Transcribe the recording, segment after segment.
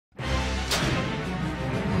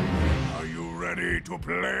ready to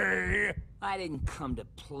play? I didn't come to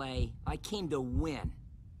play. I came to win.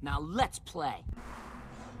 Now let's play.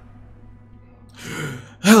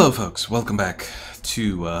 Hello folks, welcome back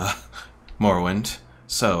to Morrowind.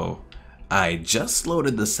 So, I just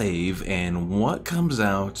loaded the save and what comes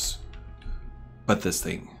out but this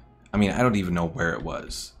thing. I mean, I don't even know where it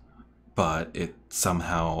was, but it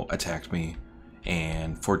somehow attacked me,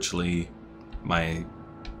 and fortunately my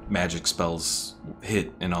magic spells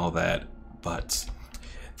hit and all that. But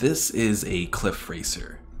this is a cliff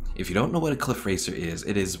racer. If you don't know what a cliff racer is,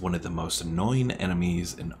 it is one of the most annoying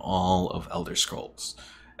enemies in all of Elder Scrolls,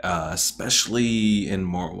 especially in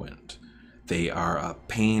Morrowind. They are a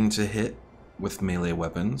pain to hit with melee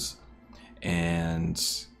weapons, and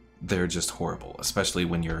they're just horrible, especially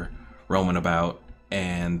when you're roaming about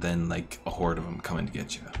and then like a horde of them coming to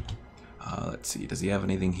get you. Let's see, does he have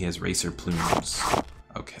anything? He has racer plumes.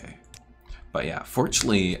 Okay. But yeah,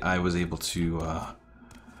 fortunately I was able to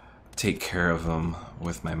take care of him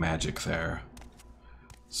with my magic there.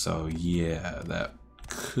 So yeah, that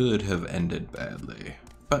could have ended badly,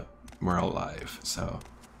 but we're alive. So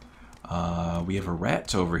we have a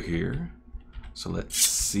rat over here, so let's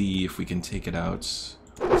see if we can take it out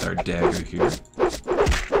with our dagger here.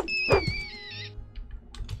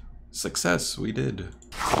 Success, we did.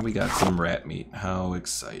 We got some rat meat. How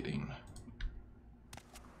exciting.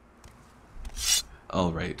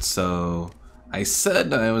 Alright, so I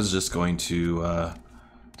said I was just going to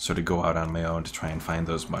sort of go out on my own to try and find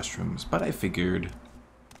those mushrooms, but I figured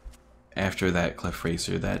after that cliff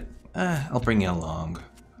racer that I'll bring you along.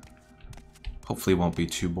 Hopefully it won't be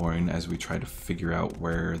too boring as we try to figure out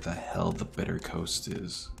where the hell the Bitter Coast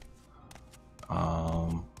is.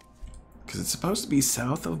 Because it's supposed to be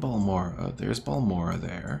south of Balmora. There's Balmora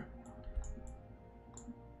there.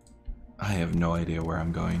 I have no idea where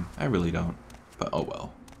I'm going. I really don't. But oh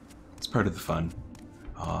well. It's part of the fun.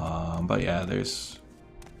 But yeah, there's...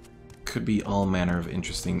 could be all manner of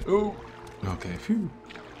interesting... Oh! Okay, phew.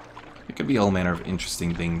 It could be all manner of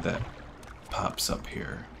interesting thing that pops up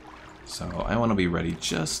here. So I want to be ready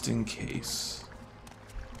just in case.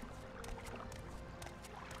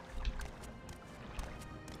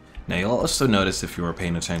 Now you'll also notice, if you were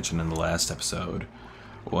paying attention in the last episode,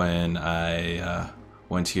 when I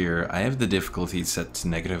went here, I have the difficulty set to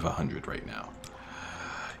 -100 right now.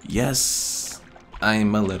 Yes,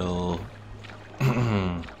 I'm a little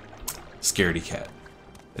scaredy cat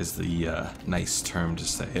is the nice term to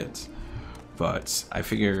say it. But I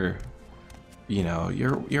figure, you know,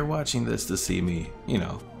 you're watching this to see me, you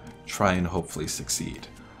know, try and hopefully succeed.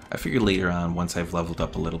 I figure later on, once I've leveled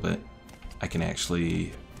up a little bit, I can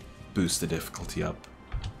actually boost the difficulty up.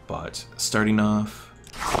 But starting off,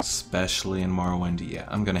 especially in Morrowind, yeah,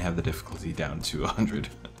 I'm gonna have the difficulty down to 100,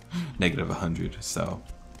 -100. So,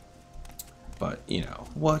 but you know,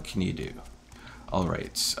 what can you do? All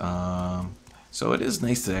right. So it is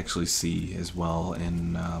nice to actually see as well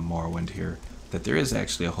in Morrowind here that there is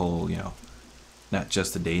actually a whole, you know, not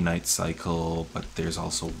just a day-night cycle, but there's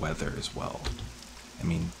also weather as well. I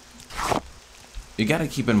mean, you gotta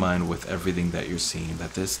keep in mind with everything that you're seeing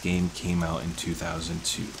that this game came out in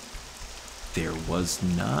 2002. There was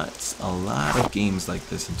not a lot of games like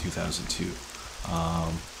this in 2002.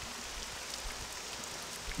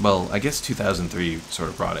 Well, I guess 2003 sort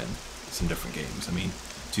of brought in some different games. I mean,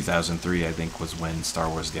 2003 I think was when Star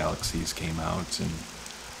Wars Galaxies came out, and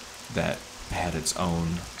that had its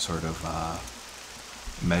own sort of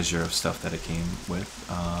measure of stuff that it came with.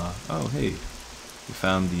 Oh hey, we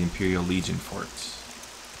found the Imperial Legion fort.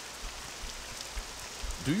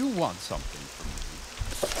 Do you want something from me?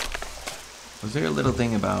 Was there a little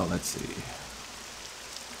thing about, let's see,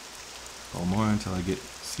 more until I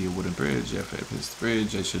see a wooden bridge. After I pass the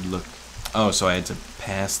bridge, I should look. Oh, so I had to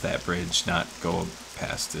pass that bridge, not go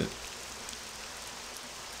past it.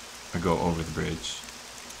 Or go over the bridge.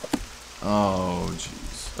 Oh,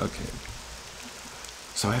 jeez. Okay.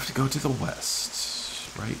 So I have to go to the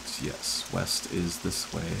west, right? Yes, west is this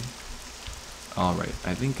way. Alright,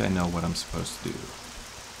 I think I know what I'm supposed to do.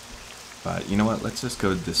 But you know what? Let's just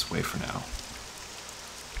go this way for now.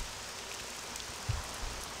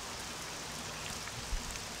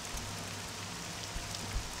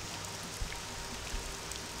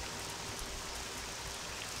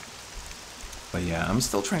 But yeah, I'm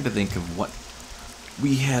still trying to think of what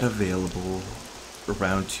we had available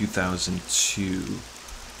around 2002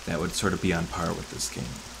 that would sort of be on par with this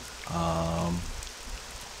game.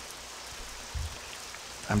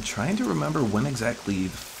 I'm trying to remember when exactly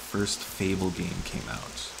the first Fable game came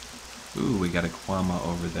out. Ooh, we got a Kwama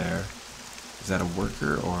over there. Is that a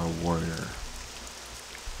worker or a warrior?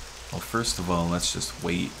 Well, first of all, let's just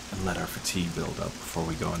wait and let our fatigue build up before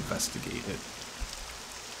we go investigate it.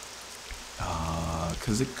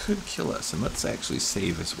 Because it could kill us, and let's actually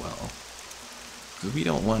save as well. Because we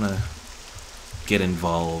don't want to get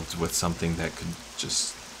involved with something that could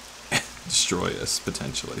just destroy us,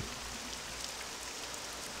 potentially.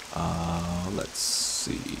 Let's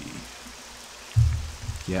see.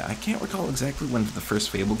 Yeah, I can't recall exactly when the first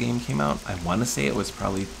Fable game came out. I want to say it was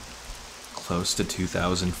probably close to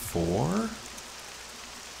 2004,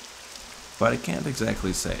 but I can't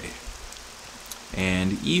exactly say.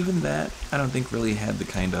 And even that, I don't think really had the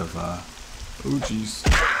kind of, oh jeez.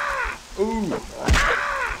 Ooh!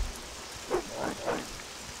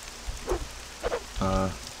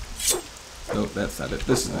 No, that's not it.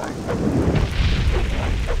 This is it.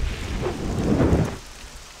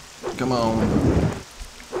 Come on.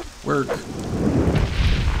 Work.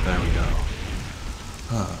 There we go.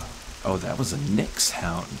 Oh, that was a Nyx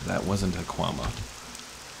hound. That wasn't a Quama.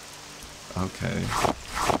 Okay.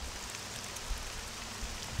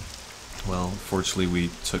 Well, fortunately we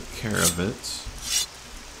took care of it.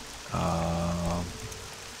 I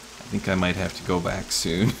think I might have to go back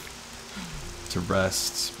soon to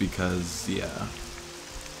rest because, yeah.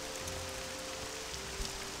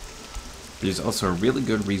 There's also a really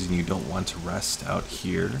good reason you don't want to rest out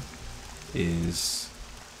here is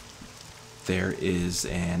there is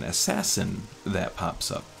an assassin that pops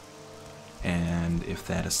up. And if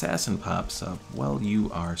that assassin pops up, well, you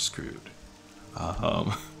are screwed.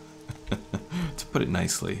 To put it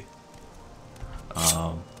nicely.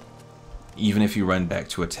 Even if you run back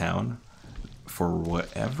to a town, for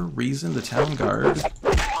whatever reason, the town guard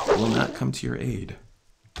will not come to your aid.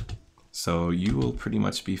 So you will pretty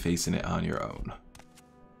much be facing it on your own.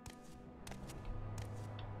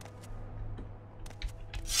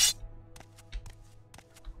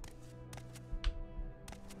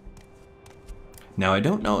 Now, I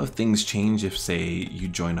don't know if things change if, say, you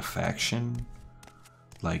join a faction,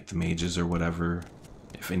 like the mages or whatever,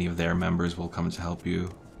 if any of their members will come to help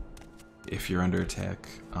you if you're under attack.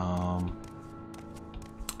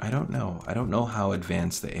 I don't know. I don't know how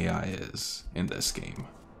advanced the AI is in this game.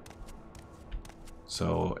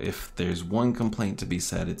 So if there's one complaint to be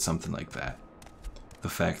said, it's something like that. The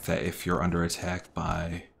fact that if you're under attack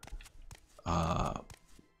by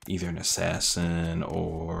either an assassin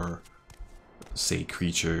or, say,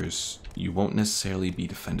 creatures, you won't necessarily be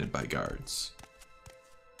defended by guards.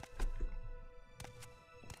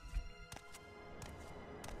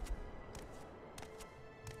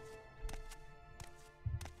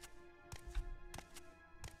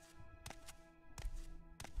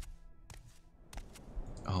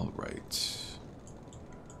 Alright.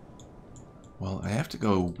 Well, I have to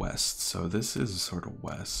go west, so this is sort of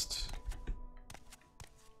west.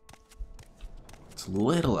 It's a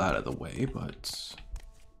little out of the way, but...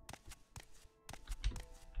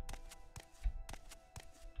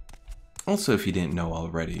 Also, if you didn't know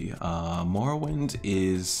already, Morrowind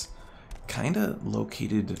is kind of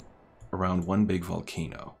located around one big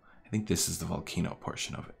volcano. I think this is the volcano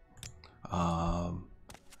portion of it.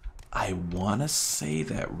 I want to say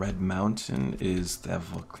that Red Mountain is that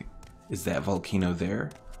volcano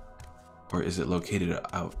there? Or is it located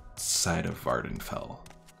outside of Vvardenfell?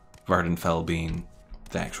 Vvardenfell being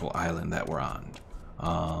the actual island that we're on.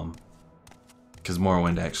 Because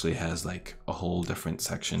Morrowind actually has like a whole different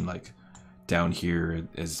section, like down here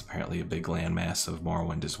is apparently a big landmass of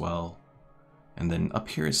Morrowind as well. And then up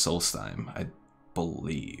here is Solstheim, I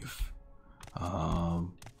believe.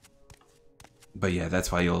 But yeah,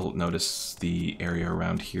 that's why you'll notice the area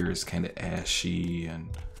around here is kind of ashy, and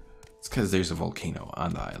it's because there's a volcano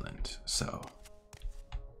on the island, so.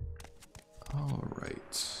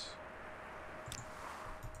 Alright.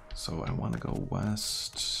 So I want to go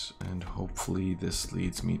west, and hopefully this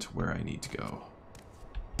leads me to where I need to go.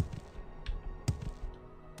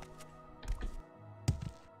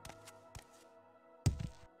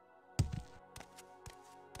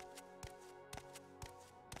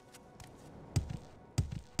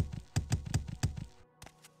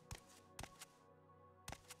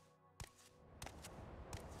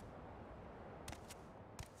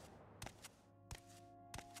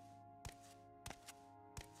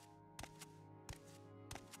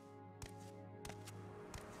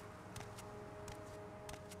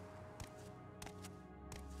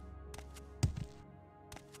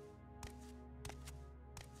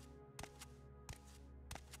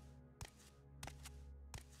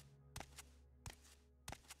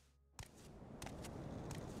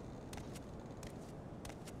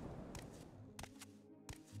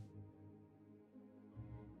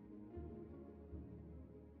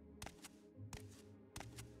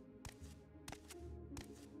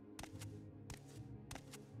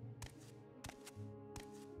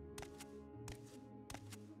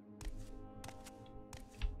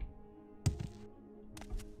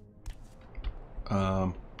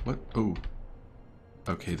 Oh.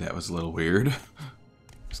 Okay, that was a little weird.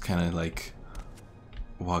 It's kind of like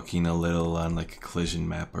walking a little on like a collision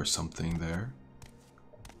map or something there.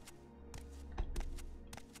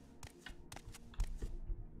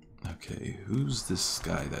 Okay, who's this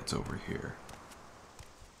guy that's over here?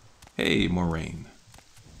 Hey, more rain.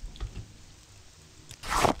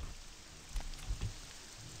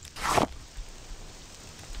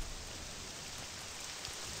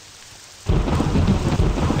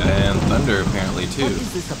 And thunder apparently too. What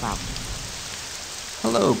is this about?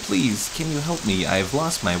 Hello, please, can you help me? I have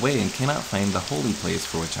lost my way and cannot find the holy place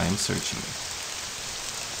for which I am searching.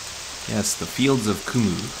 Yes, the fields of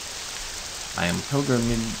Kumu. I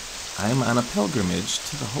am on a pilgrimage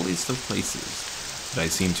to the holiest of places, but I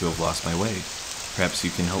seem to have lost my way. Perhaps you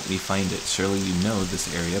can help me find it. Surely you know this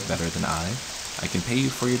area better than I. I can pay you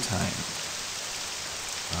for your time.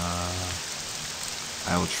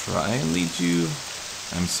 I will try and lead you.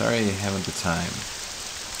 I'm sorry I haven't the time.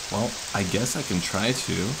 Well, I guess I can try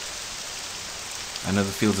to. I know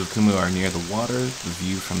the fields of Kumu are near the water. The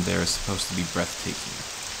view from there is supposed to be breathtaking.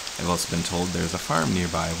 I've also been told there's a farm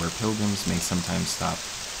nearby where pilgrims may sometimes stop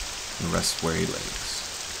and rest weary legs.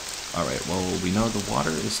 Alright, well, we know the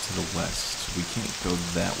water is to the west. We can't go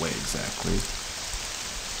that way exactly.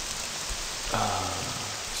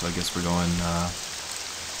 So I guess we're going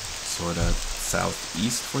sort of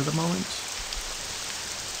southeast for the moment.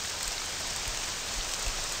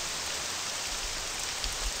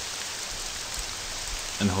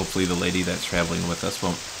 And hopefully the lady that's traveling with us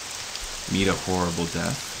won't meet a horrible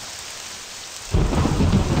death.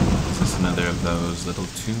 Is this another of those little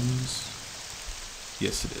tombs?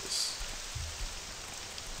 Yes, it is.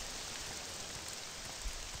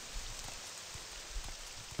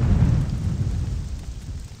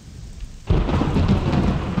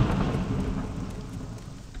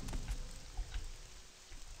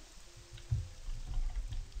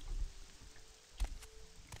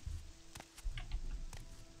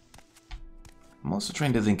 I'm also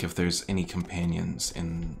trying to think if there's any companions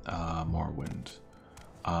in Morrowind.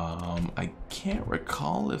 I can't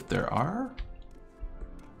recall if there are.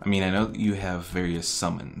 I mean, I know that you have various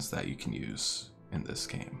summons that you can use in this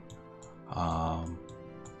game. But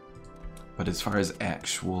as far as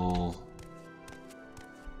actual,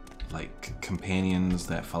 like, companions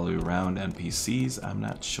that follow you around, NPCs, I'm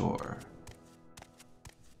not sure.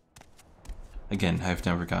 Again, I've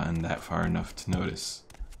never gotten that far enough to notice.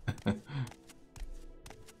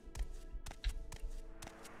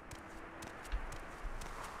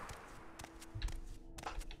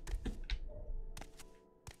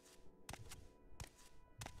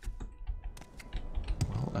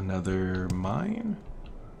 Another mine?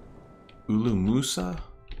 Ulu Musa?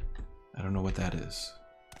 I don't know what that is.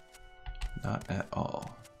 Not at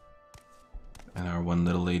all. And our one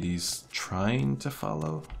little lady's trying to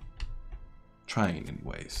follow? Trying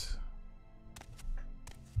anyways.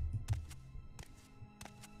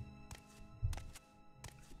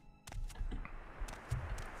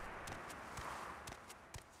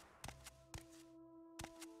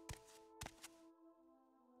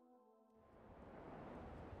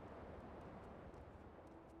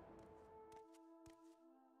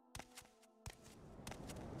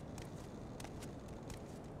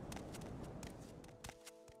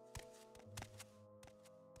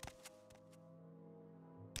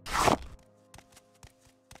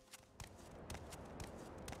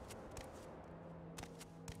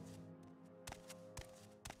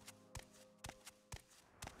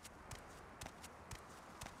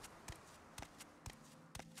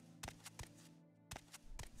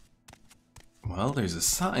 Well, there's a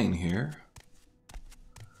sign here.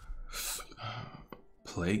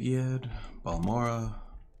 Plagueid, Balmora,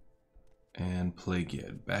 and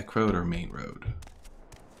Plagueid. Back road or main road?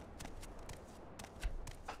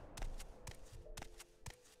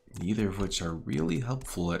 Neither of which are really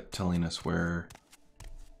helpful at telling us where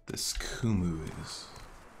this Kumu is.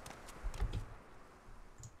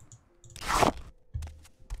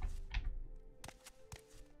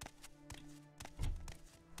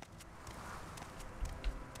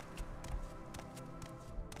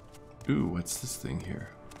 Ooh, what's this thing here?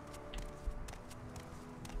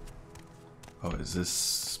 Oh, is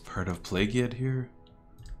this part of Plagueid here?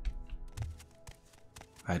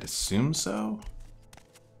 I'd assume so.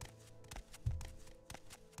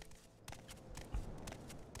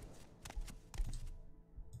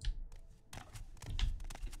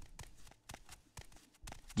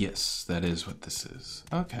 Yes, that is what this is.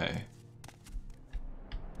 Okay.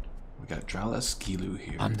 We got Dralas Kilu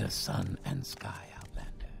here. Under sun and sky,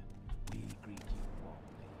 Outlander, we greet you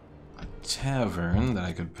warmly. A tavern that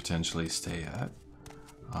I could potentially stay at.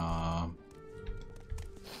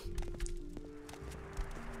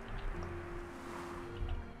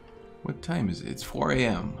 What time is it? It's 4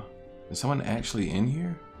 a.m. Is someone actually in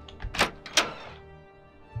here?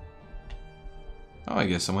 Oh, I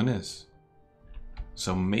guess someone is.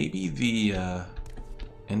 So maybe the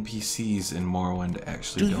NPCs in Morrowind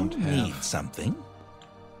actually don't have... Do you need something?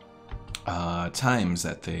 Times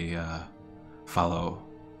that they follow,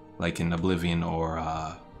 like in Oblivion or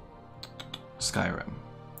Skyrim.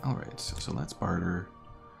 Alright, so let's barter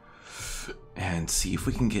and see if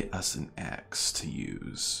we can get us an axe to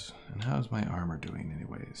use. And how's my armor doing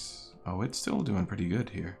anyways? Oh, it's still doing pretty good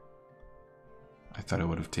here. I thought I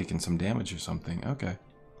would have taken some damage or something. Okay.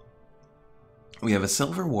 We have a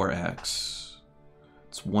silver war axe.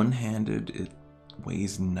 It's one-handed. It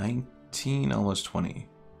weighs 19, almost 20.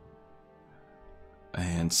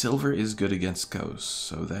 And silver is good against ghosts,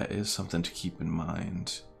 so that is something to keep in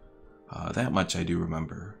mind. That much I do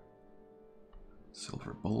remember.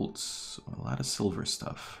 Silver bolts, a lot of silver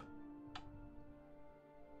stuff.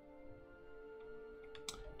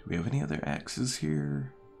 Do we have any other axes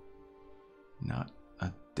here? Not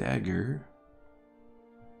a dagger.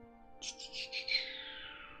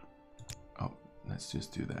 Oh, let's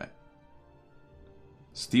just do that.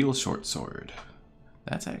 Steel short sword.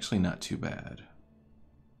 That's actually not too bad.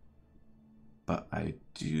 But I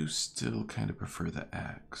do still kind of prefer the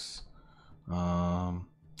axe.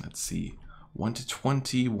 Let's see. 1 to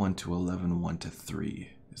 20, 1 to 11, 1 to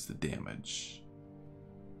 3 is the damage.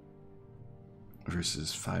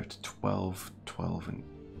 Versus 5 to 12, 12 and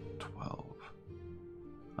 12.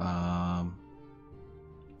 You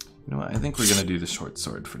know what? I think we're gonna do the short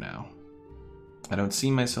sword for now. I don't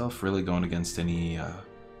see myself really going against any I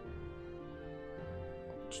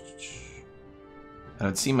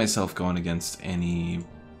don't see myself going against any,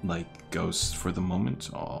 like, ghosts for the moment.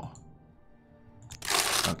 Oh.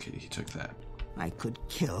 Okay, he took that. I could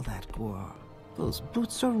kill that Gwar. Those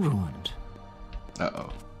boots are ruined.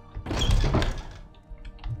 Uh-oh.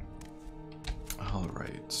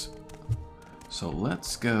 Alright. So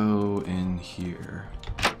let's go in here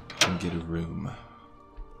and get a room.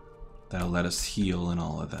 That'll let us heal and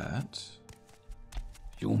all of that.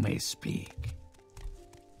 You may speak.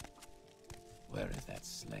 Where is that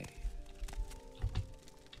slave?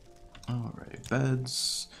 Alright,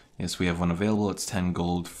 beds. Yes, we have one available. It's 10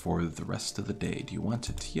 gold for the rest of the day. Do you want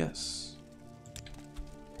it? Yes.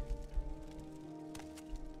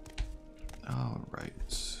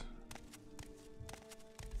 Alright.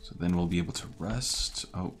 So then we'll be able to rest.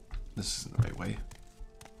 Oh, this isn't the right way.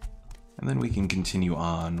 And then we can continue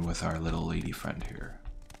on with our little lady friend here.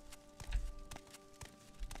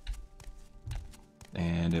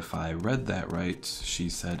 And if I read that right, she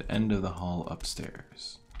said end of the hall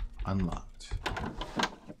upstairs. Unlocked.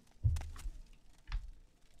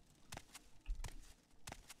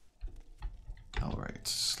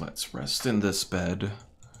 Alright, let's rest in this bed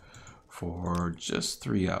for just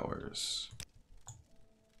 3 hours.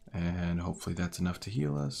 And hopefully that's enough to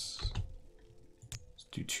heal us. Let's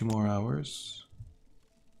do 2 more hours.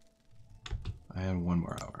 And 1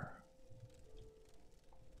 more hour.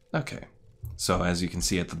 Okay. So as you can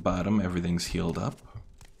see at the bottom, everything's healed up.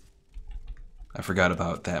 I forgot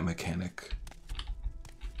about that mechanic.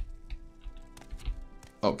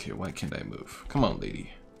 Okay, why can't I move? Come on,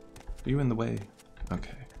 lady. Are you in the way?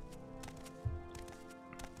 Okay.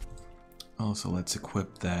 Also, let's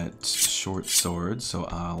equip that short sword so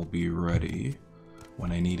I'll be ready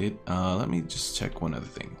when I need it. Let me just check one other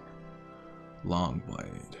thing. Long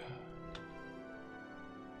blade.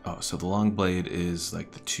 Oh, so the long blade is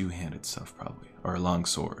like the two-handed stuff, probably. Or a long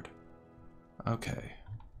sword. Okay.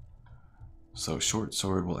 So short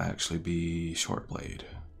sword will actually be short blade.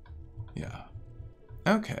 Yeah.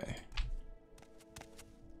 Okay.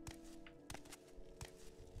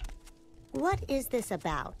 What is this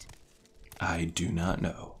about? I do not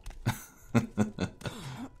know.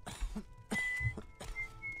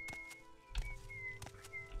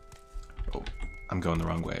 Oh, I'm going the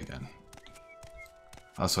wrong way again.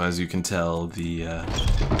 Also, as you can tell, the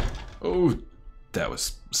oh, that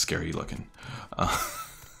was scary looking.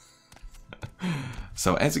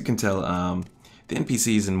 So as you can tell, the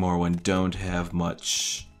NPCs in Morrowind don't have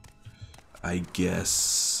much, I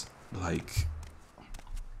guess, like,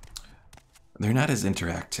 they're not as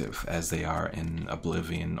interactive as they are in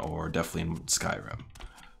Oblivion or definitely in Skyrim.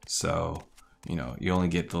 So, you know, you only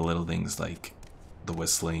get the little things like the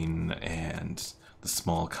whistling and the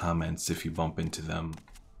small comments if you bump into them.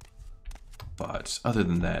 But other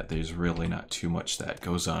than that, there's really not too much that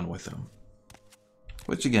goes on with them.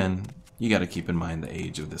 Which again, you gotta keep in mind the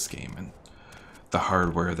age of this game and the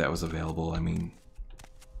hardware that was available. I mean,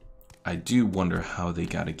 I do wonder how they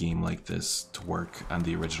got a game like this to work on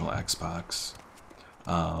the original Xbox.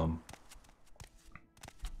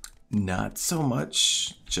 Not so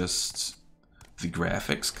much just the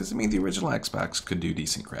graphics, because I mean the original Xbox could do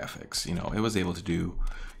decent graphics. You know, it was able to do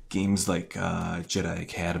games like Jedi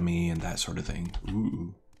Academy and that sort of thing.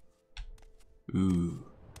 Ooh,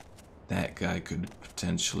 that guy could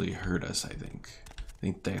potentially hurt us. I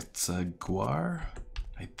think that's Guar.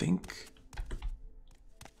 I think.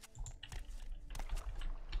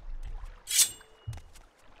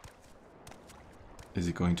 Is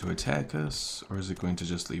it going to attack us, or is it going to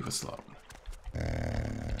just leave us alone?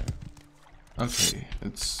 Okay,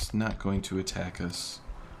 it's not going to attack us.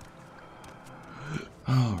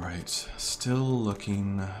 Alright, still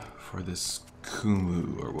looking for this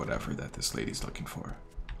Kumu, or whatever that this lady's looking for.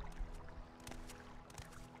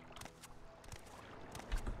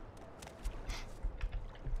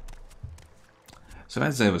 So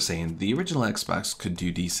as I was saying, the original Xbox could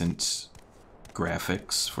do decent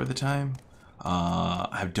graphics for the time.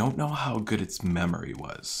 I don't know how good its memory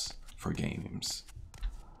was for games.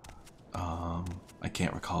 I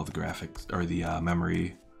can't recall the graphics or the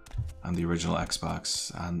memory on the original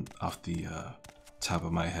Xbox off the top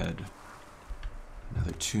of my head.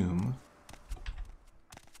 Another tomb.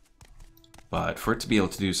 But for it to be able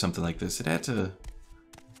to do something like this, it had to...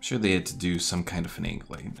 I'm sure they had to do some kind of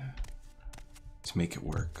finagling to make it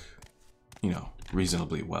work, you know,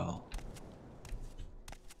 reasonably well.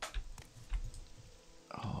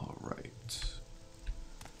 Alright.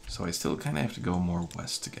 So I still kind of have to go more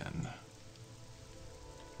west again.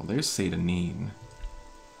 Well, there's Satanine.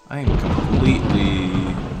 I am completely...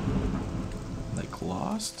 like,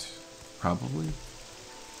 lost? Probably.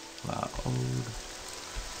 Loud.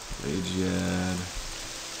 Ragiad.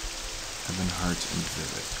 Heavenheart and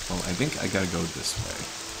Vivid. Well, I think I gotta go this way.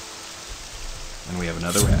 And we have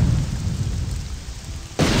another rat.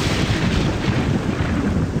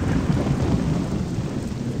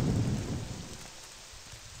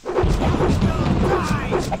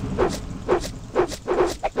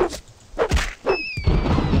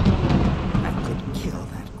 I could kill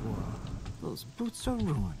that Gwar. Those boots are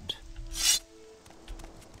ruined.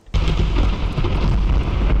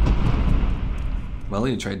 Well,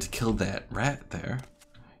 you tried to kill that rat there.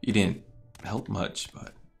 You didn't help much,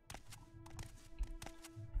 but...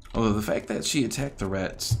 although the fact that she attacked the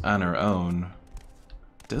rats on her own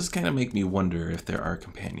does kind of make me wonder if there are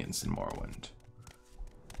companions in Morrowind.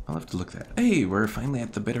 I'll have to look that. Hey, we're finally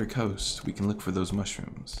at the Bitter Coast. We can look for those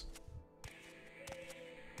mushrooms.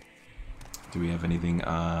 Do we have anything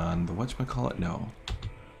on the whatchamacallit? No.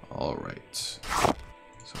 Alright.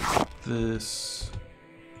 So we got this.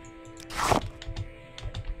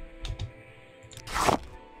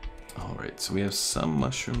 Alright, so we have some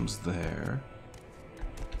mushrooms there.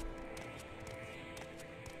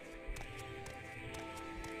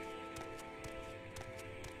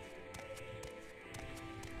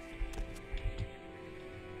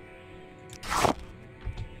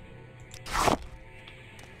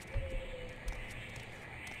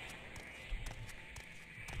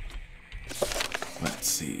 Let's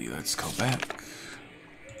see, let's go back.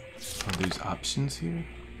 Oh, there's options here.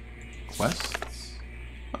 Quests?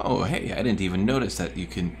 Oh, hey, I didn't even notice that you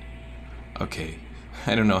can... okay,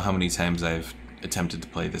 I don't know how many times I've attempted to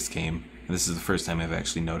play this game. And this is the first time I've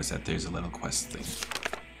actually noticed that there's a little quest thing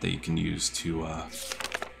that you can use to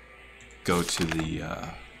go to the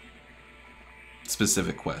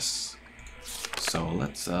specific quests. So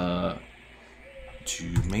let's to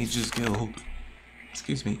Mage's Guild.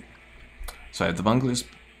 Excuse me. So I have the Bungler's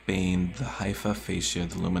Bane, the Haifa Fascia,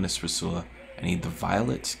 the Luminous Rasula. I need the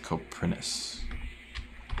Violet Coprinus.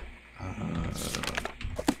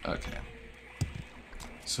 Okay.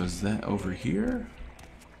 So is that over here?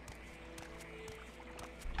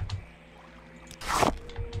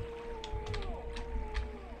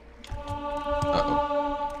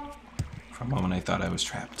 Uh-oh. For a moment I thought I was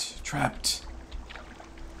trapped. Trapped!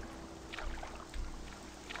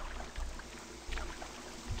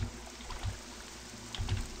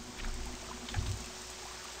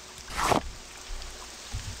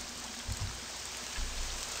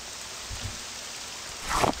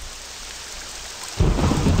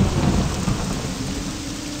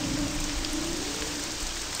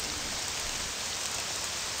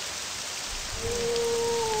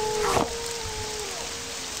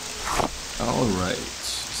 Alright,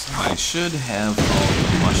 so I should have all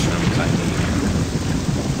the mushrooms I need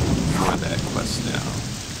for that quest now.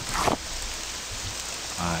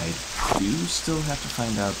 I do still have to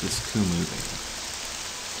find out this Kumu thing.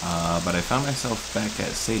 But I found myself back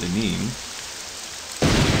at Satanine.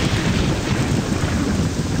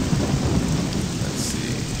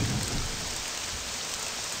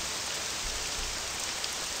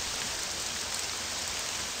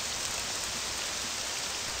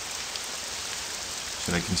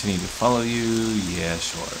 Should I continue to follow you? Yeah,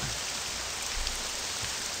 sure.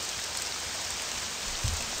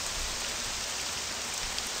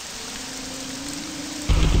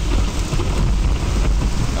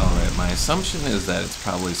 Alright, my assumption is that it's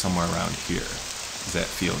probably somewhere around here. Is that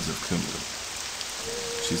Fields of Kumu.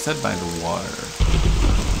 She said by the water.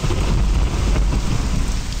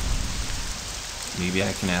 Maybe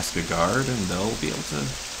I can ask a guard and they'll be able to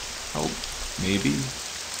help. Maybe.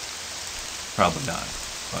 Probably not,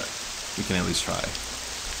 but we can at least try.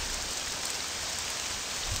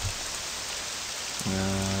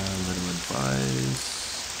 Little advice.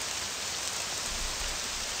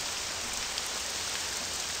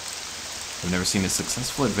 I've never seen a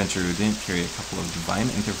successful adventurer who didn't carry a couple of divine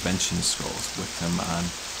intervention scrolls with him on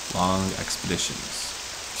long expeditions.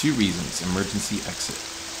 2 reasons: emergency exit,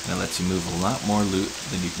 and it lets you move a lot more loot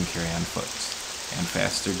than you can carry on foot. And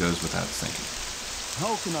faster goes without saying.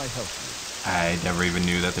 How can I help you? I never even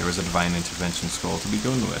knew that there was a divine intervention scroll to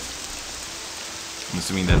begin with. I'm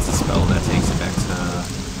assuming that's a spell that takes it back to the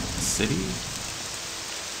city?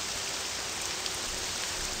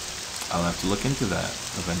 I'll have to look into that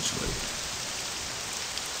eventually.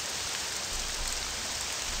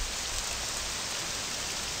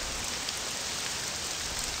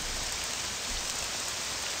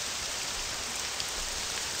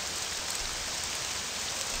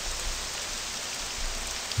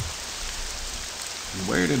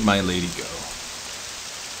 Where did my lady go?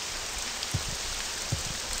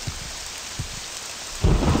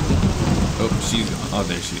 Oh, she's gone. Oh,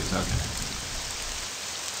 there she is. Okay.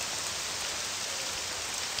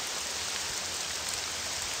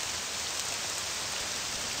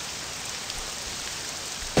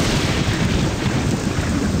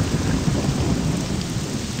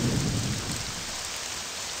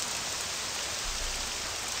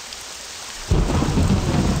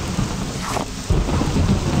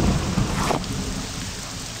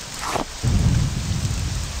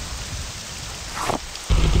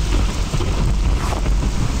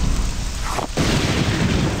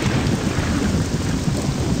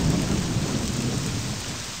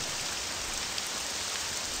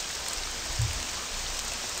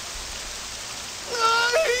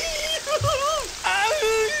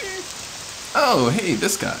 Oh, hey,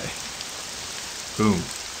 this guy. Boom.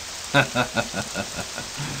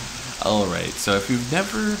 Alright, so if you've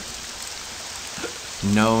never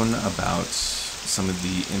known about some of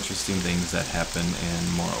the interesting things that happen in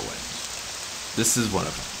Morrowind, this is one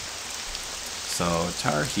of them. So,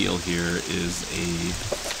 Tar Heel here is a,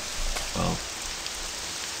 well,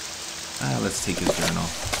 let's take his journal.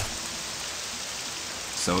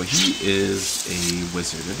 So he is a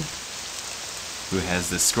wizard who has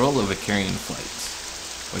the Scroll of Vicarian Flight,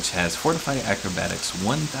 which has Fortify Acrobatics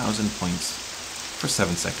 1000 points for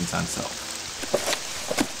 7 seconds on self.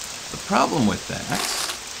 The problem with that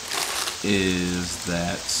is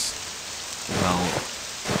that, well,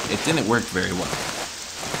 it didn't work very well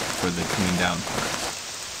for the coming down part.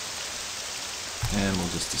 And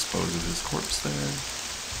we'll just dispose of his corpse there.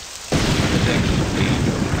 Where did that lady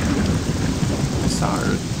go? I saw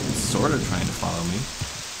her sort of trying to follow me.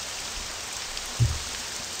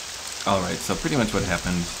 Alright, so pretty much what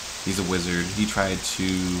happened, he's a wizard. He tried to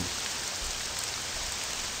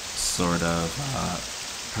sort of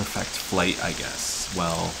perfect flight, I guess.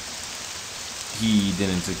 Well, he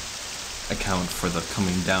didn't account for the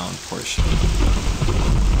coming down portion.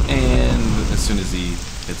 And as soon as he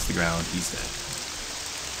hits the ground, he's dead.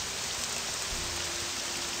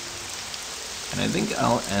 And I think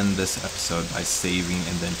I'll end this episode by saving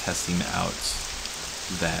and then testing out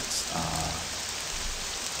that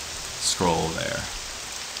scroll there,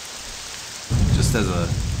 just as a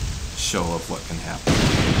show of what can happen.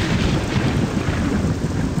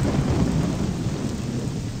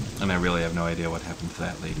 And I really have no idea what happened to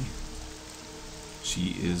that lady.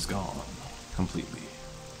 She is gone completely.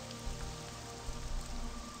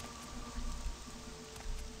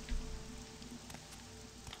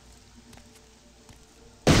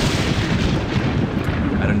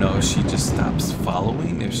 I don't know if she just stops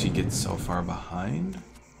following if she gets so far behind,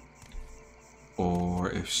 or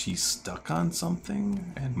if she's stuck on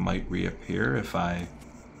something and might reappear if I,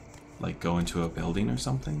 like, go into a building or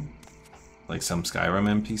something. Like some Skyrim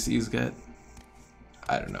NPCs get.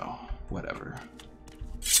 I don't know. Whatever.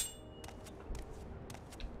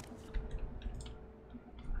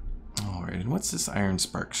 Alright, and what's this Iron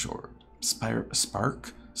Spark Sword?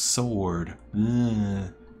 Spark Sword.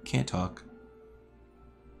 Can't talk.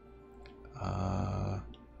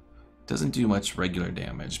 Doesn't do much regular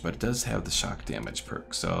damage, but it does have the shock damage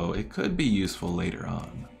perk, so it could be useful later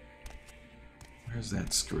on. Where's that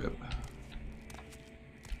scrib?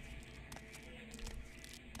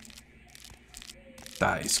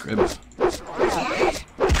 Die, Scrib.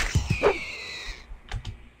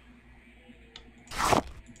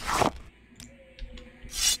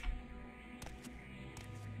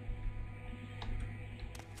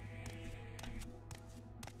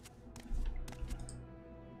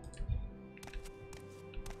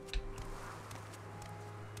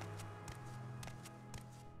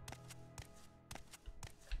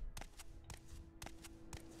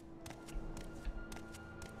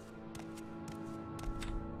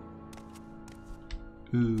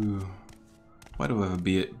 Ooh. Why do I have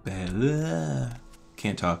a bad...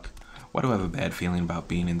 Can't talk. Why do I have a bad feeling about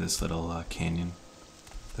being in this little canyon?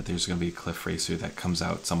 That there's going to be a cliff racer that comes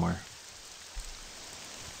out somewhere.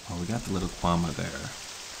 Oh, we got the little Kwama there.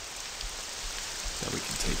 That we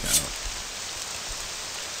can take out.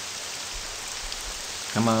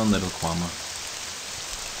 Come on, little Kwama.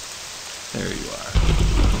 There you are.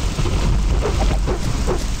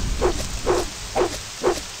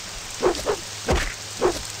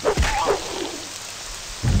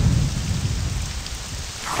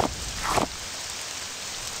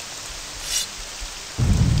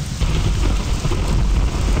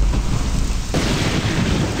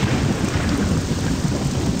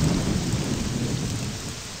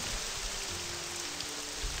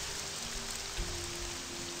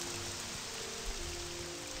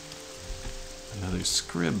 Another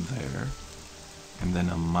scrib there, and then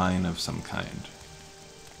a mine of some kind.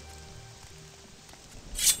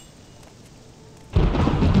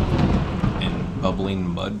 And bubbling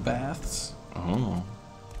mud baths? Oh.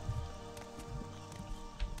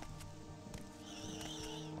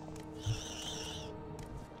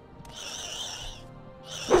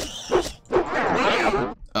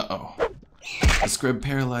 Uh-oh. The scrib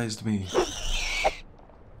paralyzed me.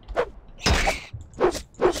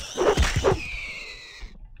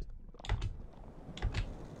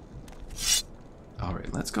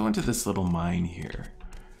 Alright, let's go into this little mine here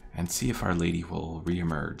and see if Our Lady will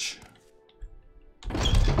re-emerge.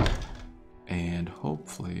 And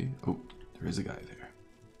hopefully... Oh, there is a guy there.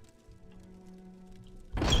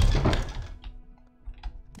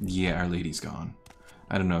 Yeah, Our Lady's gone.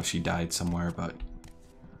 I don't know if she died somewhere, but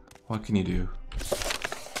what can you do?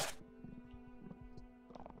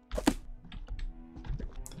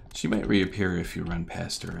 She might reappear if you run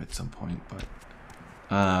past her at some point, but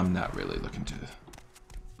I'm not really looking to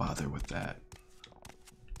bother with that.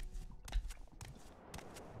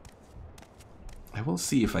 I will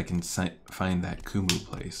see if I can find that Kumu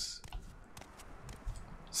place.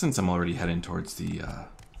 Since I'm already heading towards the,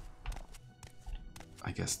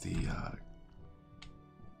 I guess the,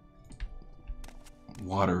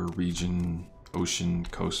 water region, ocean,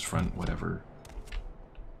 coast front, whatever.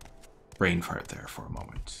 Brain fart there for a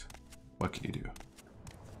moment. What can you do?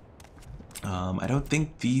 I don't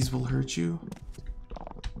think these will hurt you.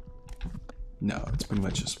 No, it's pretty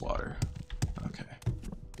much just water. Okay.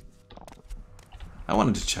 I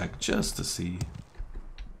wanted to check just to see.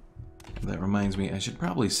 That reminds me, I should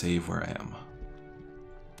probably save where I am.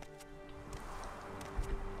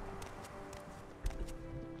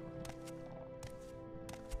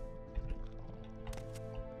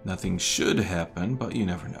 Nothing should happen, but you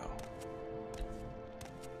never know.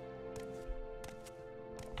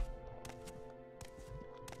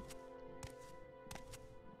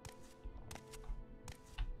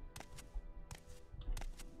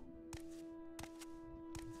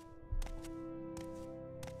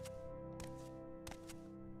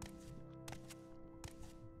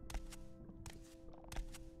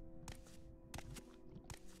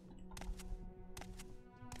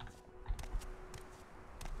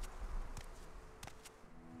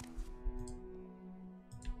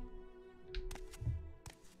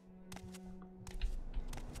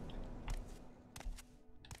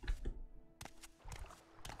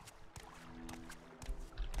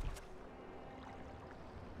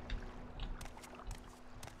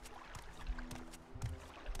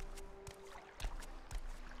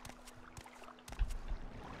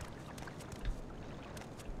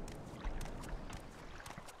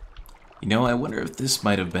 You know, I wonder if this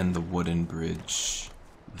might have been the wooden bridge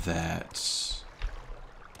that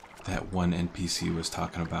one NPC was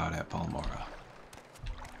talking about at Balmora.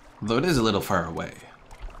 Though it is a little far away,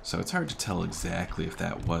 so it's hard to tell exactly if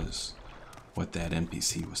that was what that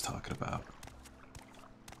NPC was talking about.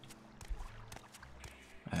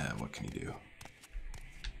 What can you do?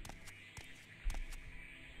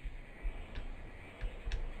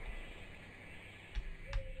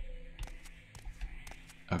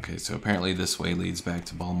 Okay, so apparently this way leads back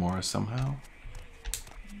to Balmora somehow.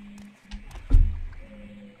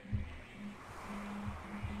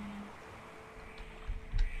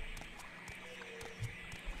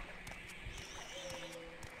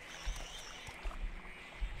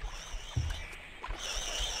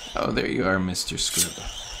 Oh, there you are, Mr. Scrib.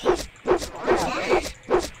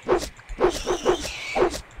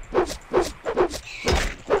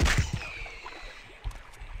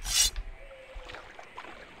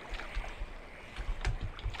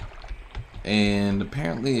 And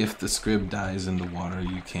apparently if the scrib dies in the water,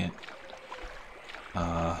 you can't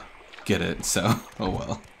get it, so oh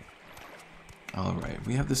well. Alright,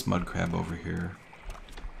 we have this mud crab over here.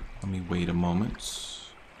 Let me wait a moment.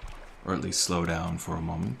 Or at least slow down for a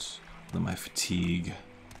moment. Let my fatigue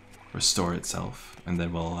restore itself, and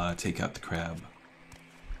then we'll take out the crab.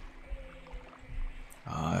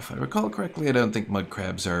 If I recall correctly, I don't think mud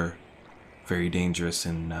crabs are very dangerous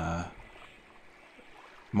in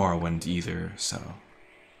Morrowind either, so...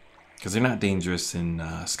 Because they're not dangerous in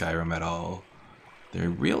Skyrim at all. They're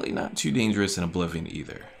really not too dangerous in Oblivion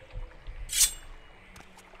either.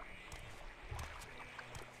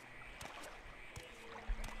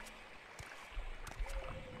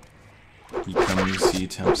 He comes, he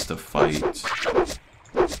attempts to fight.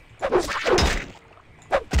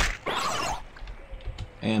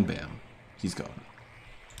 And bam, he's gone.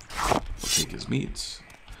 We'll take his meat.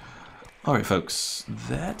 Alright folks,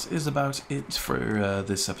 that is about it for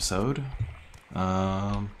this episode.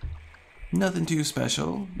 Nothing too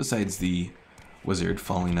special, besides the wizard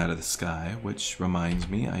falling out of the sky, which reminds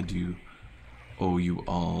me I do owe you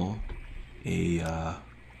all a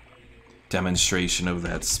demonstration of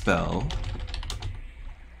that spell.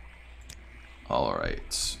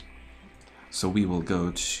 Alright, so we will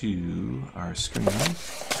go to our screen,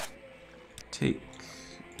 take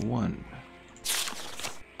one.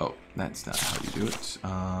 Oh, that's not how you do it.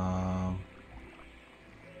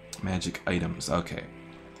 Magic items, okay.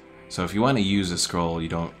 So if you want to use a scroll, you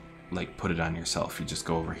don't like put it on yourself, you just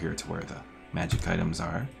go over here to where the magic items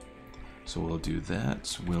are. So we'll do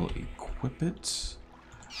that, we'll equip it,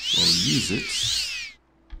 we'll use it,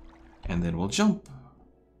 and then we'll jump.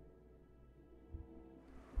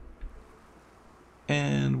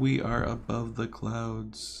 And we are above the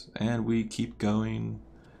clouds, and we keep going,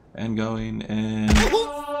 and going, and...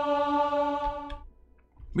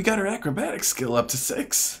 We got our acrobatic skill up to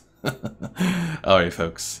 6! Alright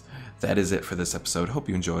folks, that is it for this episode. Hope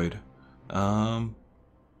you enjoyed. Let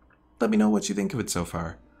me know what you think of it so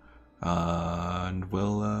far. And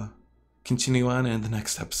we'll continue on in the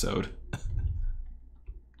next episode.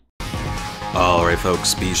 Alright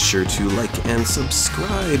folks, be sure to like and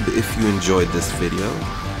subscribe if you enjoyed this video.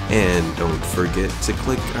 And don't forget to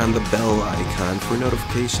click on the bell icon for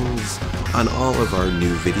notifications on all of our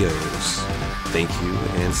new videos. Thank you,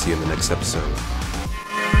 and see you in the next episode.